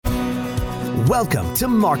Welcome to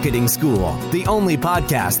Marketing School, the only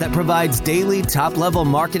podcast that provides daily top-level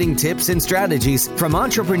marketing tips and strategies from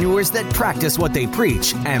entrepreneurs that practice what they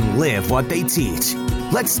preach and live what they teach.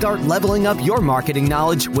 Let's start leveling up your marketing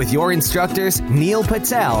knowledge with your instructors, Neil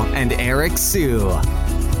Patel and Eric Siu.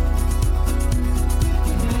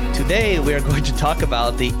 Today, we are going to talk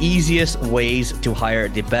about the easiest ways to hire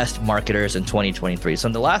the best marketers in 2023. So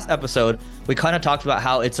in the last episode, we kind of talked about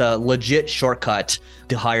how it's a legit shortcut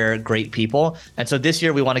to hire great people. And so this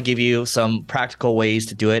year, we want to give you some practical ways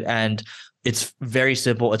to do it. And it's very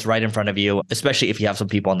simple. It's right in front of you, especially if you have some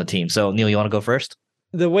people on the team. So Neil, you want to go first?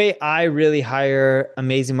 The way I really hire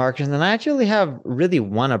amazing marketers, and I actually have really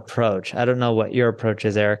one approach. I don't know what your approach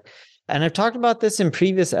is, Eric. And I've talked about this in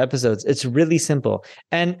previous episodes. It's really simple.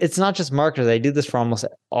 And it's not just marketers. I do this for almost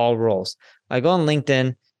all roles. I go on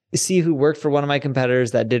LinkedIn, see who worked for one of my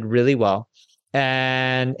competitors that did really well.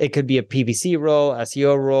 And it could be a PPC role,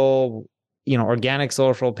 SEO role, organic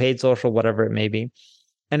social, paid social, whatever it may be.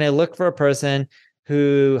 And I look for a person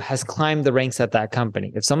who has climbed the ranks at that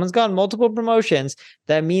company. If someone's gotten multiple promotions,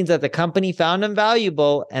 that means that the company found them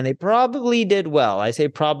valuable and they probably did well. I say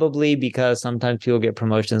probably because sometimes people get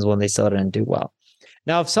promotions when they still didn't do well.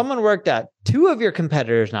 Now, if someone worked at two of your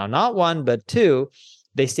competitors now, not one, but two,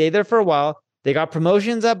 they stayed there for a while, they got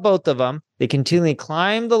promotions at both of them, they continually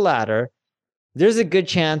climbed the ladder, there's a good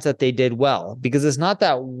chance that they did well because it's not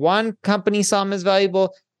that one company saw them as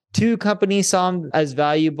valuable, two companies saw them as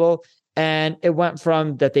valuable, and it went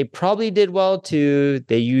from that they probably did well to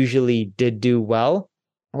they usually did do well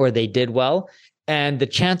or they did well. And the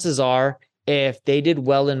chances are if they did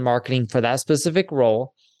well in marketing for that specific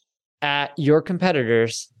role at your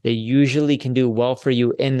competitors, they usually can do well for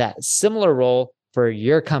you in that similar role for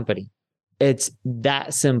your company. It's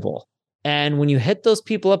that simple. And when you hit those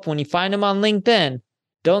people up, when you find them on LinkedIn,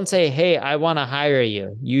 don't say, hey, I want to hire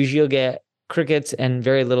you. Usually you'll get crickets and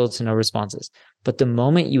very little to no responses. But the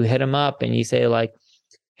moment you hit them up and you say like,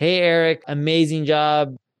 hey, Eric, amazing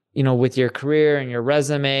job, with your career and your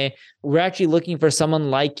resume. We're actually looking for someone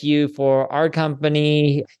like you for our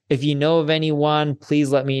company. If you know of anyone, please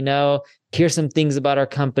let me know. Here's some things about our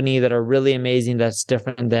company that are really amazing that's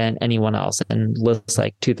different than anyone else. And lists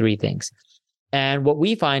like 2-3 things. And what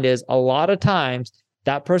we find is a lot of times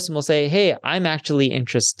that person will say, hey, I'm actually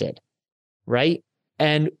interested, right?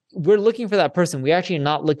 And we're looking for that person. We're actually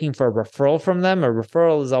not looking for a referral from them. A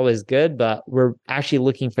referral is always good, but we're actually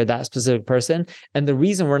looking for that specific person. And the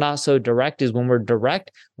reason we're not so direct is when we're direct,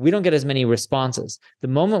 we don't get as many responses. The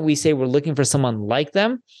moment we say we're looking for someone like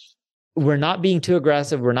them, we're not being too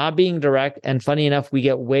aggressive. We're not being direct. And funny enough, we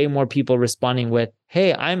get way more people responding with,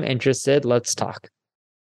 hey, I'm interested. Let's talk.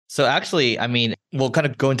 So actually, we'll kind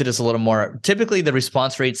of go into this a little more. Typically, the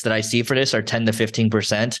response rates that I see for this are 10 to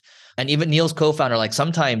 15%. And even Neil's co-founder,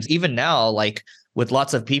 sometimes, even now, with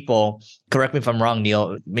lots of people, correct me if I'm wrong,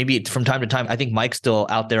 Neil, maybe from time to time, I think Mike's still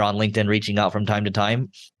out there on LinkedIn reaching out from time to time,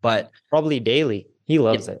 but probably daily. He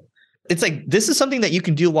loves it. It's this is something that you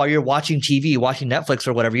can do while you're watching TV, watching Netflix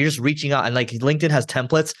or whatever. You're just reaching out and LinkedIn has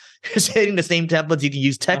templates. You're just hitting the same templates. You can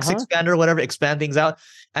use text expander or whatever, expand things out.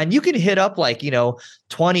 And you can hit up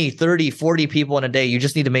 20, 30, 40 people in a day. You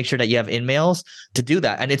just need to make sure that you have in-mails to do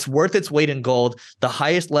that. And it's worth its weight in gold. The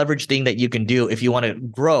highest leverage thing that you can do if you want to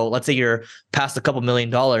grow, let's say you're past a couple $1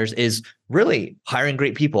 million, is really hiring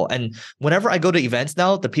great people. And whenever I go to events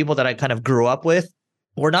now, the people that I kind of grew up with,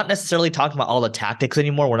 we're not necessarily talking about all the tactics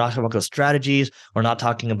anymore. We're not talking about the strategies. We're not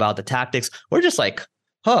talking about the tactics. We're just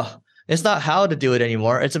it's not how to do it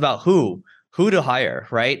anymore. It's about who to hire,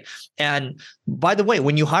 right? And by the way,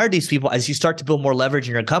 when you hire these people, as you start to build more leverage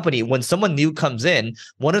in your company, when someone new comes in,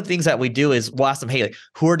 one of the things that we do is we'll ask them, hey,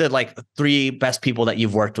 who are the 3 best people that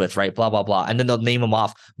you've worked with, right? Blah, blah, blah. And then they'll name them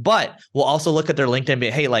off. But we'll also look at their LinkedIn and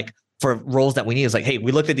be, hey, for roles that we need, hey,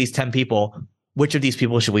 we looked at these 10 people. Which of these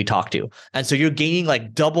people should we talk to? And so you're gaining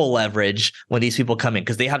double leverage when these people come in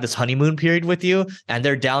because they have this honeymoon period with you and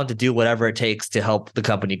they're down to do whatever it takes to help the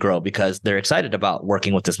company grow because they're excited about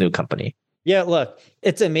working with this new company. Yeah, look,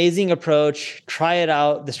 it's an amazing approach. Try it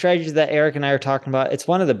out. The strategies that Eric and I are talking about, it's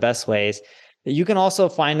one of the best ways. You can also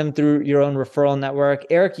find them through your own referral network.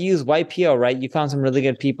 Eric, you use YPO, right? You found some really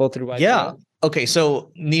good people through YPO. Yeah. Okay,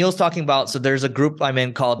 so Neil's talking about, so there's a group I'm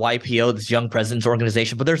in called YPO, this Young Presidents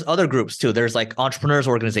Organization, but there's other groups too. There's Entrepreneurs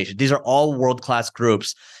Organization. These are all world-class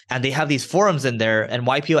groups, and they have these forums in there, and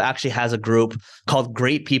YPO actually has a group called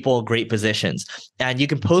Great People, Great Positions. And you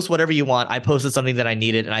can post whatever you want. I posted something that I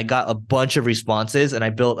needed, and I got a bunch of responses, and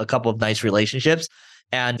I built a couple of nice relationships.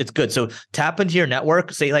 And it's good. So tap into your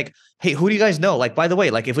network, say hey, who do you guys know? Like, by the way,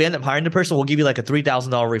 like if we end up hiring the person, we'll give you like a $3,000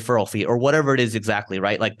 referral fee or whatever it is exactly,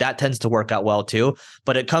 right? Like that tends to work out well too.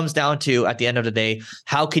 But it comes down to, at the end of the day,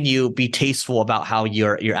 how can you be tasteful about how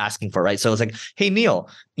you're asking for, right? So it's like, hey, Neil,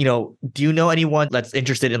 do you know anyone that's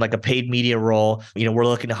interested in like a paid media role? We're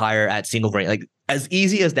looking to hire at Single Grain. Like as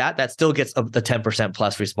easy as that still gets the 10%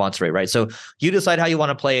 plus response rate, right? So you decide how you want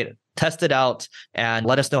to play it. Test it out and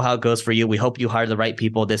let us know how it goes for you. We hope you hire the right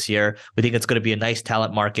people this year. We think it's going to be a nice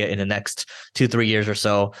talent market in the next 2-3 years or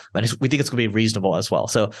so. And we think it's going to be reasonable as well.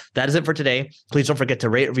 So that is it for today. Please don't forget to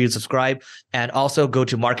rate, review, subscribe, and also go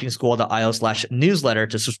to marketingschool.io/newsletter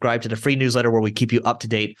to subscribe to the free newsletter where we keep you up to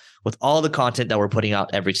date with all the content that we're putting out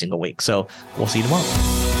every single week. So we'll see you tomorrow.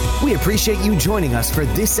 We appreciate you joining us for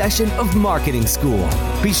this session of Marketing School.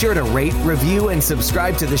 Be sure to rate, review, and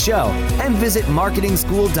subscribe to the show, and visit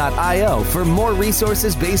marketingschool.io for more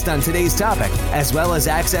resources based on today's topic, as well as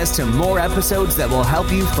access to more episodes that will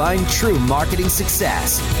help you find true marketing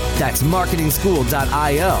success. That's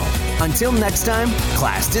marketingschool.io. Until next time,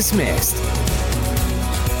 class dismissed.